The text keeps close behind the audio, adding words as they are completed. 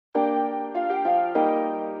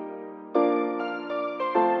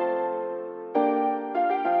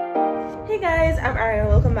I'm Ariannes.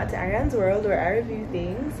 Welcome back to Ariannes World, where I review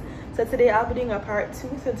things. So today I'll be doing a part 2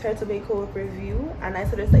 to the Turtle Bay Cove review, and I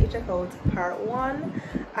suggest that you check out part 1.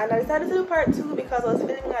 And I decided to do part 2 because I was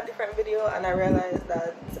filming a different video and I realized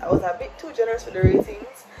that I was a bit too generous with the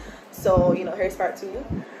ratings. So, here's part 2.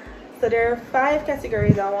 So there are 5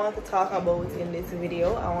 categories I want to talk about in this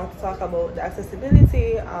video. I want to talk about the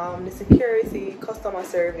accessibility, the security, customer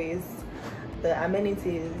service, the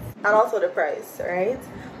amenities, and also the price, right?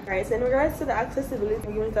 Alright, so in regards to the accessibility,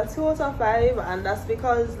 I'm giving it a 2 out of 5, and that's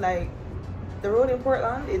because the road in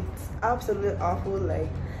Portland, it's absolutely awful. I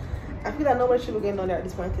feel like nobody should be going down there at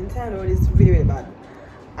this point in time. The road is really, really bad.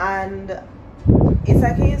 And it's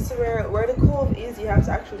a case where the Cove is, you have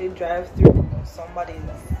to actually drive through somebody's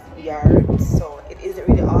yard, so it isn't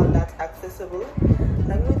really all that accessible.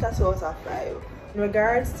 So I'm giving it a 2 out of 5. In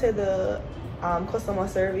regards to the customer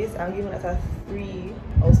service, I'm giving it a 3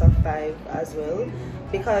 out of 5 as well,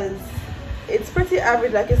 because it's pretty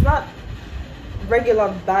average. It's not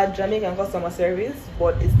regular bad Jamaican customer service,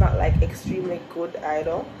 but it's not extremely good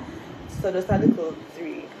either. So just a little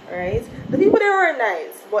 3, right? The people there were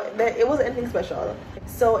nice, but it wasn't anything special.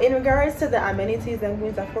 So in regards to the amenities, I'm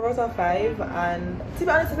giving it a 4 out of 5, and to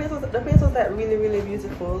be honest, the place was really, really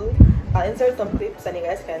beautiful. I'll insert some clips and you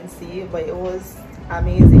guys can see, but it was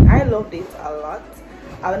amazing. I loved it a lot.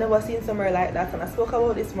 I've never seen somewhere like that, and I spoke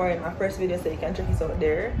about this more in my first video, so you can check it out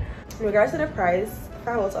there. In regards to the price,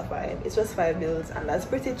 5 out of 5. It's just 5 bills, and that's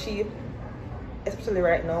pretty cheap, especially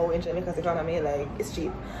right now in Jamaica's economy. It's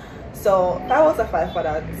cheap. So 5 out of 5 for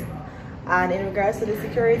that. And in regards to the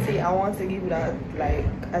security, I want to give that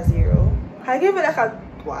a 0. I gave it a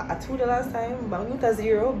 2 the last time, but I'm giving it a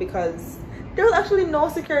 0 because there was actually no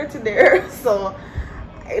security there. So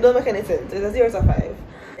it don't make any sense. It's a 0 out of 5.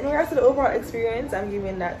 In regards to the overall experience, I'm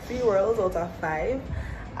giving that 3 whirls out of 5.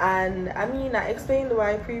 And I mean, I explained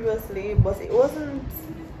why previously, but it wasn't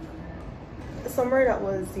somewhere that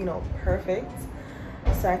was, perfect.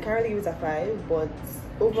 So I can't really give it a 5, but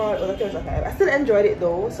overall it was a 3 out of 5. I still enjoyed it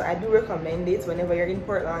though, so I do recommend it whenever you're in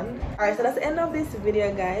Portland. Alright, so that's the end of this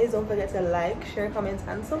video, guys. Don't forget to like, share, comment,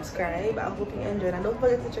 and subscribe. I hope you enjoyed, and don't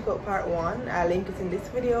forget to check out part 1. I'll link it in this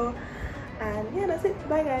video. And yeah, that's it.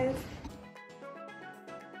 Bye, guys.